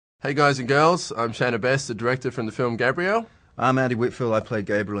Hey guys and girls, I'm Shana Best, the director from the film Gabriel. I'm Andy Whitfield, I play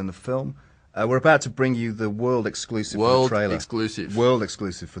Gabriel in the film. We're about to bring you the world exclusive for the trailer. World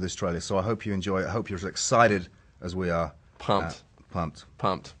exclusive for this trailer, so I hope you enjoy it. I hope you're as excited as we are. Pumped.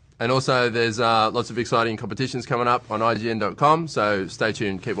 Pumped. And also there's lots of exciting competitions coming up on IGN.com, so stay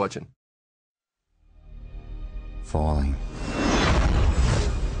tuned, keep watching. Falling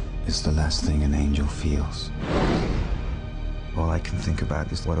is the last thing an angel feels. All I can think about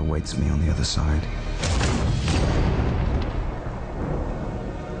is what awaits me on the other side.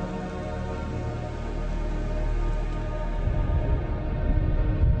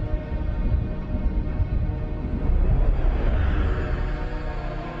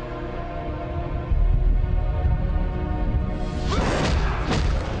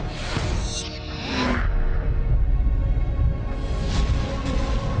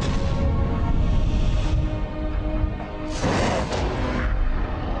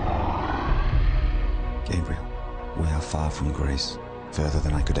 Gabriel, we are far from grace, further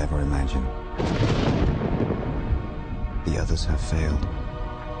than I could ever imagine. The others have failed.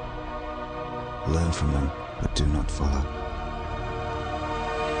 Learn from them, but do not follow.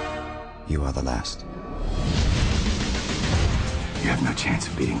 You are the last. You have no chance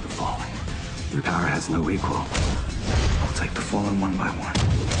of beating the Fallen. Your power has no equal. I'll take the Fallen one by one.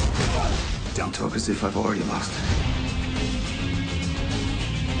 Don't talk as if I've already lost.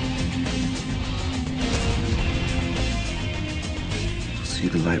 See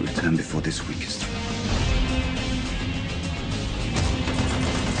the light return before this week is through.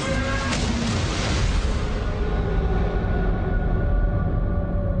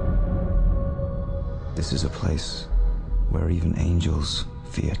 This is a place where even angels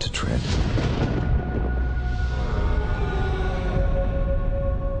fear to tread.